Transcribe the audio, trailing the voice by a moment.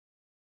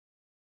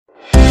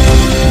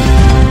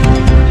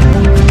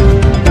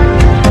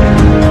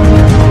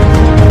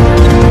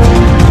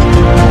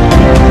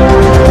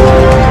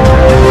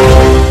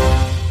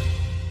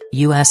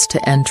U.S.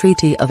 to end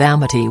treaty of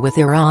amity with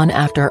Iran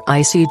after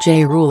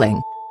ICJ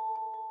ruling.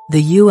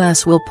 The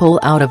U.S. will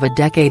pull out of a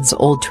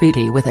decades-old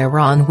treaty with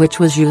Iran which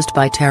was used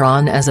by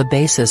Tehran as a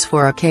basis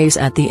for a case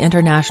at the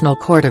International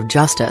Court of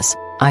Justice,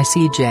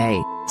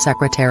 ICJ,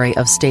 Secretary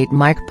of State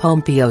Mike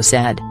Pompeo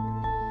said.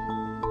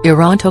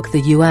 Iran took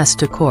the U.S.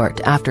 to court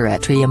after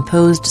it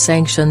imposed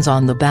sanctions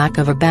on the back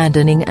of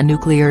abandoning a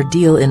nuclear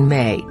deal in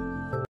May.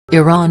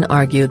 Iran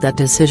argued that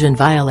decision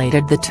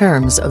violated the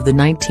terms of the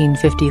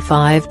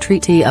 1955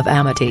 Treaty of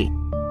Amity.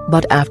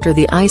 But after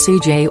the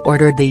ICJ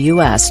ordered the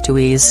U.S. to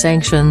ease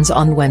sanctions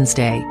on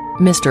Wednesday,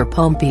 Mr.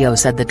 Pompeo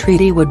said the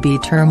treaty would be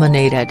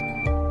terminated.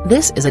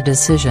 This is a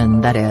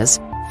decision that is,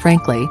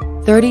 frankly,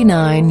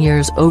 39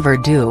 years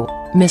overdue,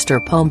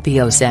 Mr.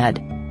 Pompeo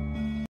said.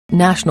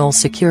 National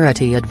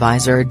Security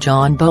Advisor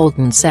John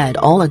Bolton said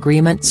all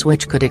agreements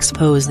which could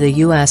expose the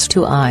U.S.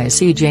 to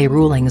ICJ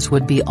rulings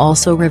would be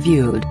also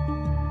reviewed.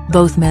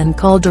 Both men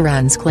called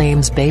Iran's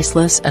claims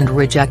baseless and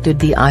rejected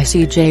the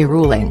ICJ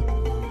ruling.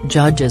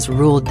 Judges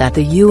ruled that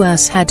the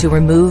U.S. had to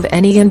remove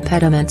any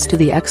impediments to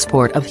the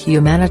export of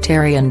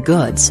humanitarian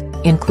goods,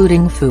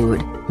 including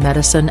food,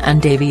 medicine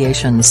and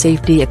aviation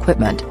safety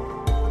equipment.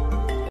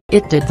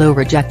 It did though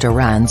reject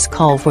Iran's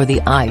call for the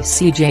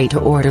ICJ to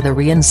order the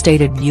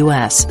reinstated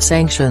U.S.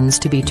 sanctions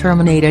to be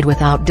terminated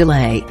without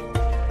delay.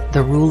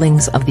 The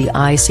rulings of the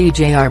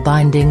ICJ are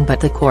binding but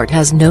the court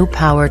has no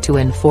power to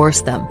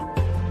enforce them.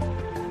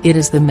 It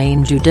is the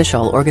main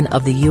judicial organ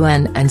of the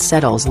UN and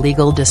settles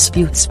legal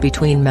disputes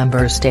between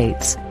member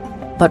states.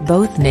 But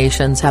both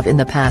nations have in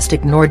the past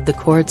ignored the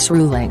court's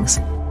rulings.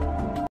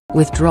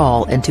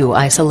 Withdrawal into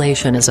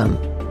isolationism.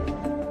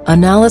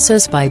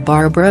 Analysis by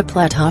Barbara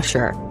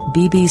Pletusher,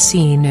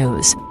 BBC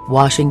News,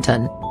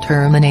 Washington.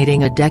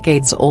 Terminating a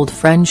decades-old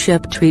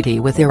friendship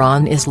treaty with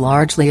Iran is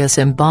largely a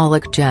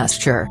symbolic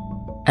gesture.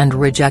 And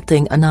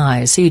rejecting an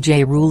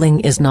ICJ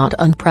ruling is not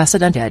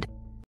unprecedented.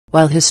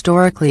 While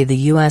historically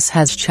the U.S.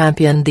 has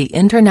championed the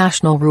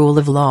international rule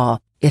of law,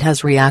 it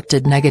has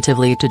reacted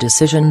negatively to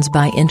decisions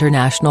by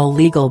international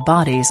legal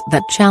bodies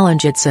that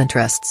challenge its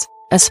interests,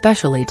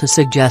 especially to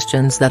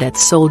suggestions that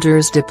its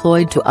soldiers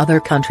deployed to other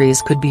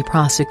countries could be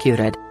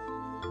prosecuted.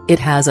 It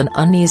has an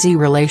uneasy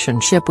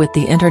relationship with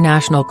the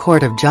International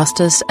Court of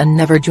Justice and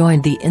never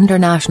joined the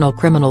International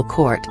Criminal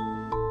Court.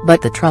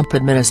 But the Trump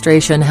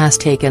administration has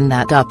taken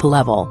that up a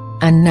level,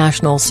 and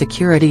National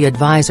Security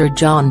Advisor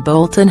John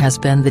Bolton has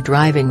been the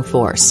driving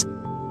force.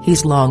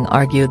 He's long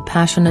argued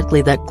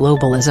passionately that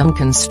globalism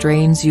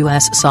constrains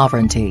U.S.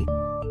 sovereignty.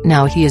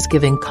 Now he is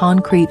giving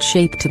concrete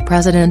shape to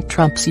President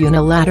Trump's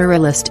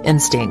unilateralist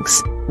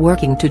instincts,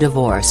 working to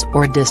divorce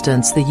or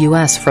distance the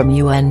U.S. from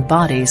UN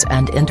bodies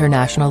and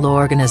international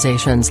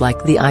organizations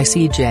like the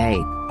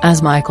ICJ,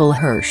 as Michael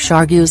Hirsch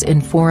argues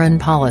in Foreign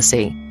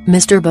Policy.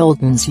 Mr.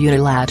 Bolton's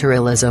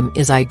unilateralism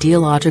is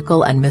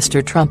ideological and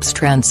Mr. Trump's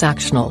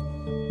transactional.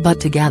 But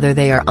together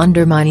they are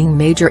undermining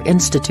major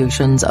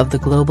institutions of the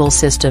global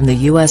system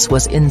the U.S.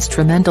 was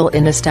instrumental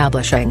in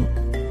establishing.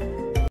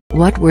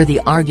 What were the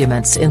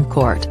arguments in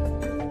court?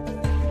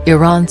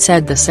 Iran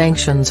said the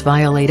sanctions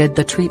violated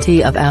the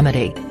Treaty of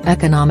Amity,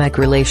 economic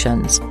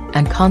relations,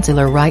 and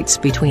consular rights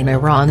between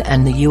Iran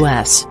and the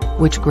U.S.,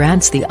 which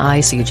grants the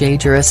ICJ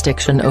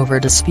jurisdiction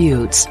over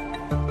disputes.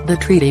 The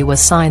treaty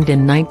was signed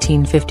in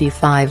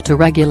 1955 to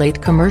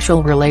regulate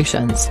commercial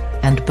relations,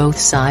 and both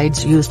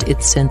sides used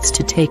it since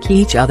to take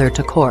each other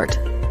to court.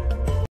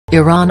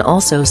 Iran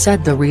also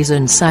said the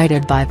reasons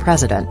cited by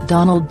President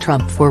Donald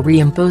Trump for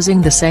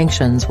reimposing the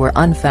sanctions were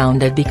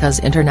unfounded because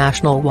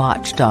international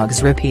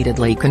watchdogs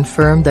repeatedly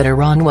confirmed that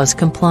Iran was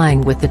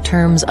complying with the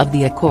terms of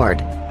the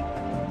accord.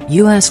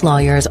 U.S.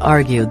 lawyers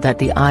argued that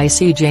the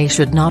ICJ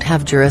should not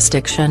have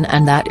jurisdiction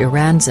and that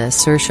Iran's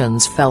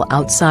assertions fell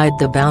outside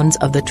the bounds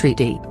of the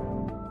treaty.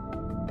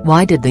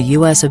 Why did the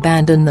U.S.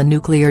 abandon the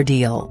nuclear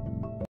deal?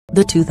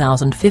 The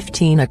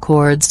 2015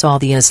 accord saw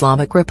the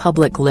Islamic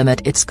Republic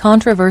limit its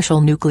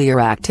controversial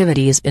nuclear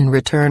activities in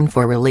return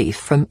for relief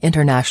from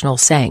international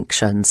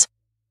sanctions.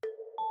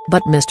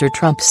 But Mr.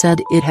 Trump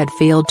said it had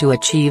failed to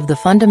achieve the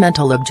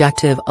fundamental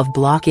objective of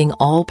blocking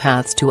all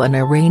paths to an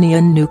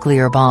Iranian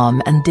nuclear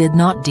bomb and did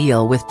not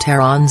deal with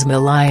Tehran's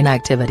malign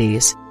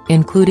activities,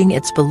 including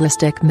its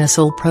ballistic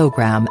missile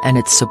program and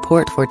its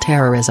support for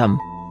terrorism.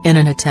 In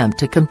an attempt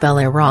to compel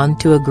Iran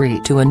to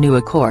agree to a new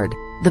accord,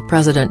 the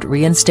president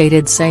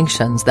reinstated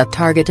sanctions that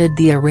targeted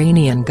the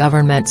Iranian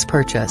government's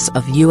purchase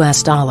of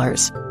U.S.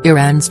 dollars,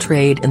 Iran's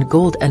trade in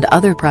gold and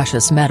other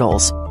precious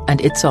metals, and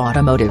its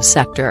automotive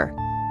sector.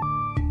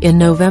 In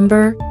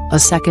November, a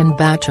second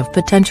batch of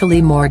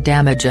potentially more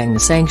damaging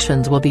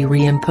sanctions will be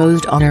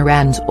reimposed on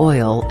Iran's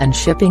oil and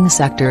shipping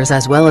sectors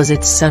as well as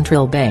its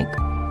central bank.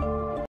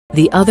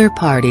 The other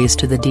parties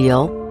to the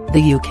deal,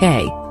 the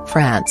UK,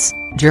 France,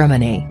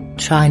 Germany,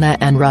 China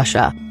and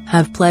Russia,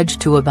 have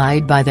pledged to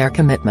abide by their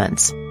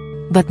commitments.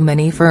 But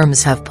many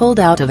firms have pulled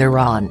out of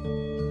Iran.